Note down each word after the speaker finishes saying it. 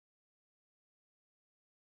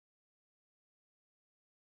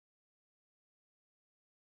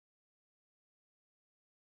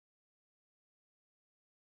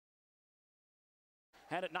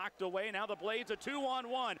Had it knocked away. Now the Blades a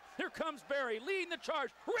 2-on-1. Here comes Barry leading the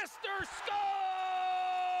charge. Wrister scores!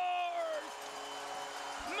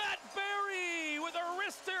 Matt Barry with a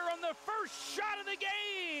wrister on the first shot of the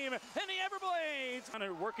game. And the Everblades trying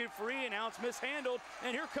to work it free, and now it's mishandled.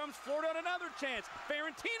 And here comes Florida on another chance.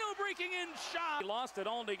 Ferrantino breaking in shot. He lost it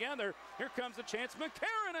altogether. Here comes the chance.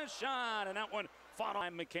 McCarron a shot. And that one fought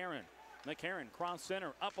on McCarron. McCarron cross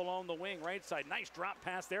center up along the wing right side. Nice drop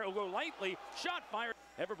pass there. It'll go lightly. Shot fired.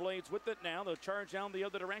 Everblades with it now. They'll charge down the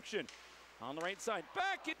other direction. On the right side.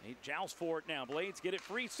 Back it. He jousts for it now. Blades get it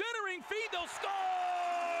free. Centering feed. They'll score!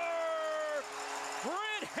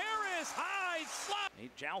 Brent Harris high slot.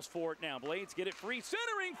 He jousts for it now. Blades get it free.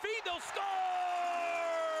 Centering feed. They'll score!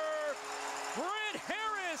 Brent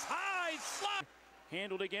Harris high slot.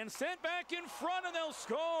 Handled again. Sent back in front and they'll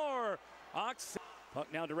score. Puck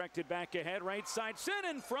now directed back ahead, right side, sent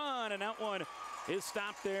in front, and that one is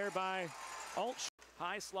stopped there by Alt.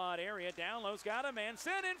 High slot area, down low's got a man,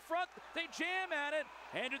 sent in front, they jam at it,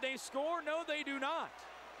 and do they score? No, they do not.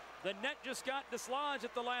 The net just got dislodged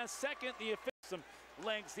at the last second. The some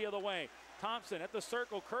legs the other way. Thompson at the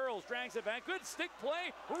circle, curls, drags it back, good stick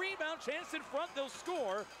play, rebound, chance in front, they'll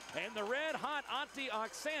score, and the red-hot Antti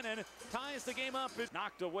Oksanen ties the game up. It's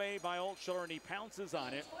knocked away by Altschiller, and he pounces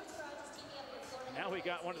on it. Now we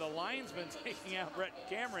got one of the linesmen taking out Brett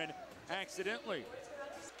Cameron accidentally.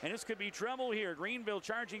 And this could be trouble here. Greenville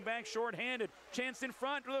charging back shorthanded. Chance in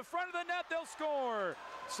front, to the front of the net, they'll score.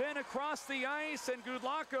 Sent across the ice, and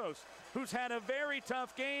Gudlakos, who's had a very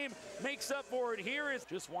tough game, makes up for it here. Is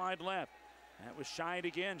just wide left. That was Scheid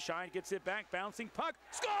again. Scheid gets it back, bouncing puck,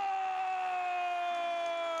 scores!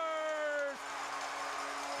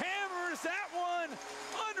 Hammers that one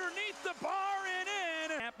underneath the bar and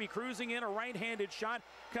in. Happy cruising in, a right-handed shot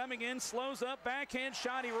coming in, slows up, backhand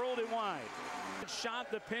shot, he rolled it wide.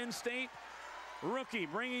 Shot the Penn State rookie,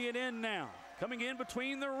 bringing it in now. Coming in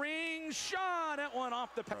between the rings, shot, that one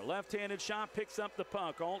off the left-handed shot, picks up the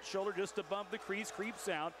puck. Alt shoulder just above the crease, creeps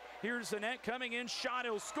out. Here's the net coming in, shot,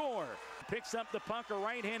 he'll score. Picks up the puck, a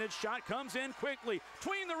right-handed shot, comes in quickly,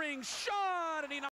 between the rings, shot, and he